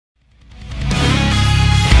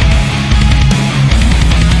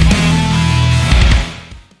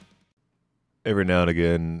Every now and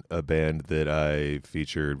again, a band that I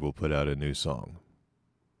featured will put out a new song.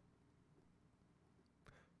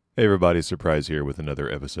 Hey everybody, Surprise here with another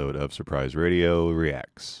episode of Surprise Radio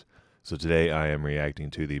Reacts. So today I am reacting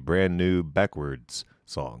to the brand new Backwordz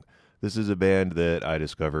song. This is a band that I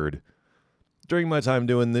discovered during my time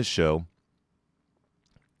doing this show.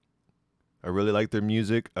 I really like their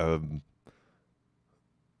music.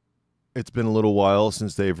 It's been a little while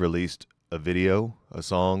since they've released a video, a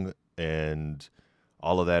song, and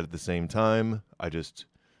all of that at the same time. I just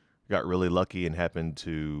got really lucky and happened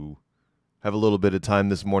to have a little bit of time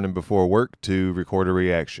this morning before work to record a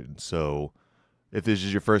reaction. So if this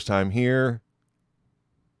is your first time here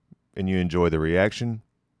and you enjoy the reaction,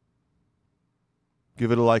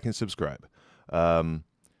 give it a like and subscribe.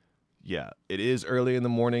 Yeah, it is early in the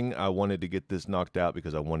morning. I wanted to get this knocked out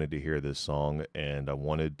because I wanted to hear this song and I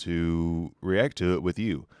wanted to react to it with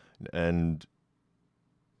you. And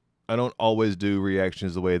I don't always do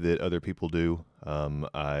reactions the way that other people do.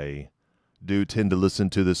 I do tend to listen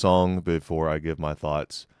to the song before I give my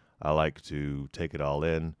thoughts. I like to take it all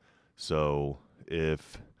in. So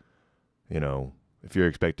if you're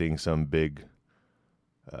expecting some big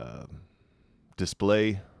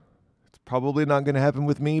display, it's probably not going to happen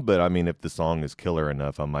with me. But I mean, if the song is killer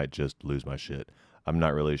enough, I might just lose my shit. I'm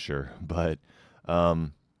not really sure. But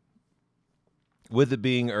with it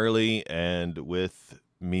being early and with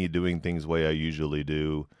me doing things the way I usually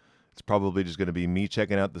do, it's probably just going to be me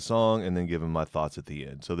checking out the song and then giving my thoughts at the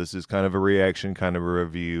end. So this is kind of a reaction, kind of a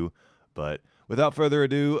review. But without further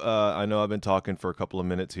ado, I know I've been talking for a couple of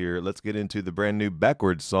minutes here. Let's get into the brand new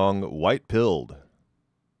Backwordz song, White Pilled.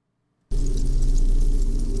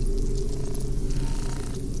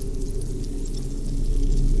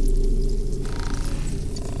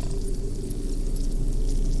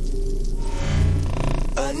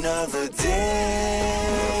 Another day,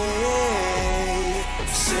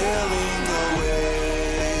 sailing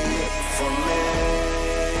away from me.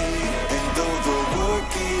 And though the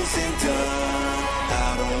work isn't done, I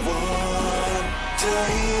don't want to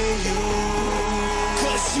hear you.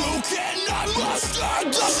 'Cause you cannot muster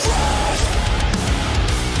the strength.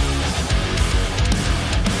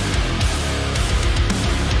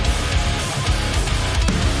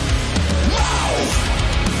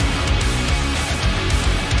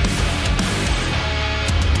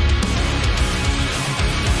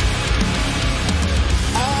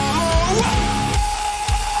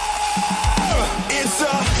 It's a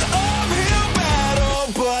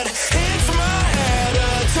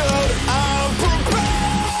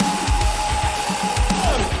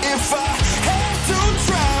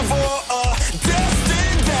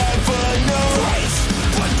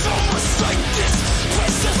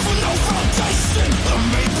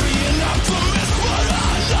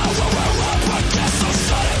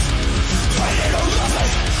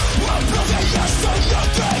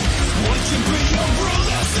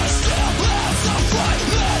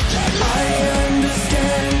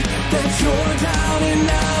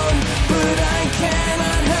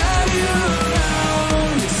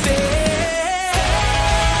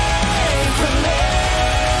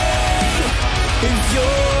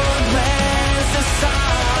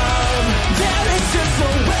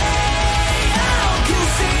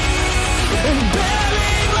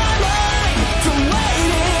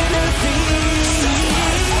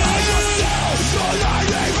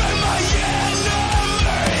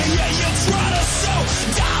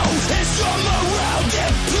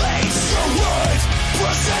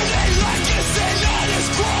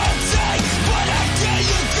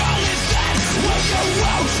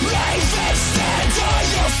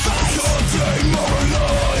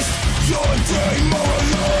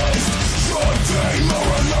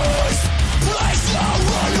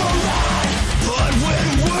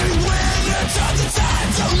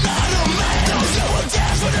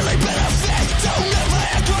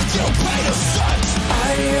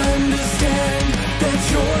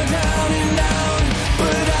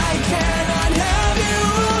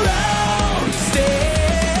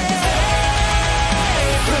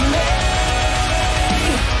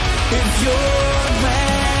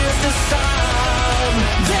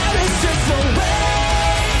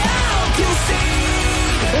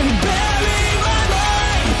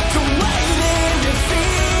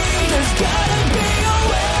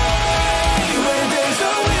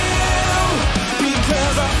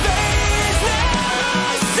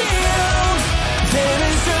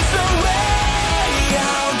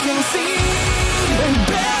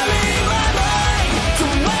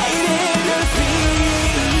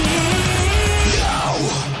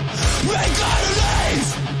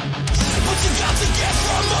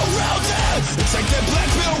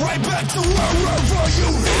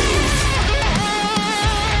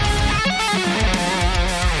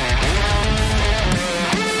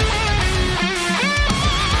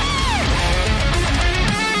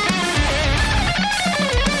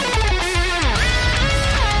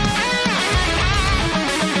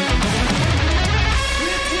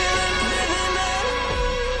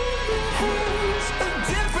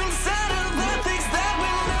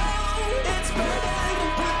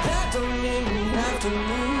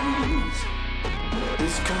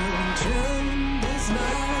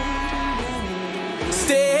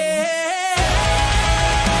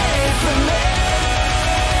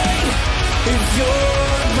If your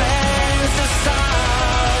plans to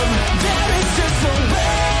stop, there is just a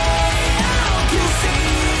way I can see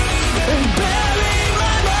and bury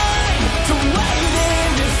my mind to wait in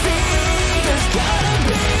defeat. There's gotta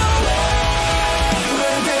be a way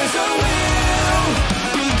where there's a will,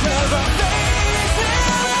 because our faith is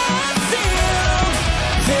sealed.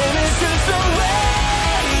 There is just a way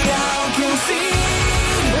I can see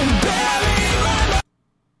and bury my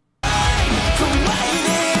mind to wait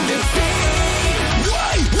in defeat.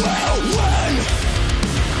 We will win.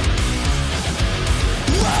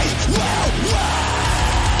 We will win.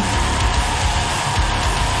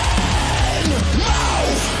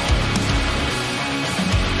 Move.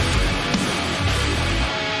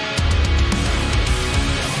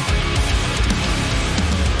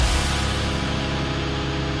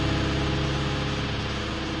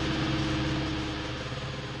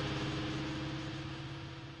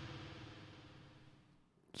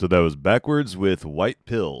 So that was Backwordz with White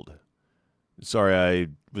Pilled. Sorry, I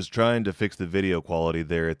was trying to fix the video quality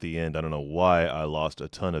there at the end. I don't know why I lost a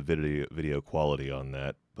ton of video quality on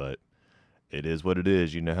that, but it is what it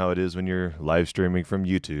is. You know how it is when you're live streaming from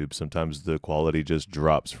YouTube. Sometimes the quality just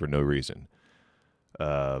drops for no reason.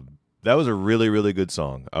 That was a really, really good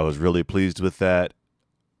song. I was really pleased with that.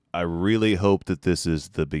 I really hope that this is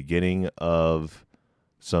the beginning of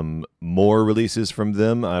some more releases from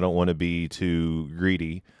them. I don't want to be too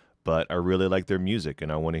greedy, but I really like their music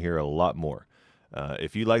and I want to hear a lot more.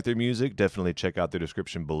 If you like their music, definitely check out their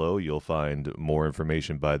description below. You'll find more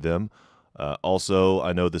information by them. Also,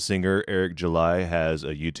 I know the singer Eric July has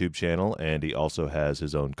a YouTube channel and he also has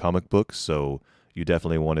his own comic books, so you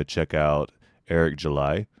definitely want to check out Eric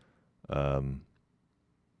July.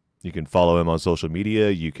 You can follow him on social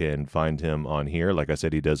media. You can find him on here. Like I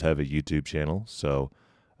said, he does have a YouTube channel, so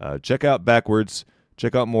check out Backwordz.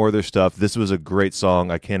 Check out more of their stuff. This was a great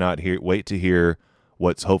song. I cannot wait to hear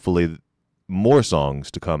what's hopefully more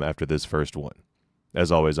songs to come after this first one.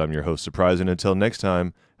 As always, I'm your host, Surprise, and until next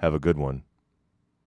time, have a good one.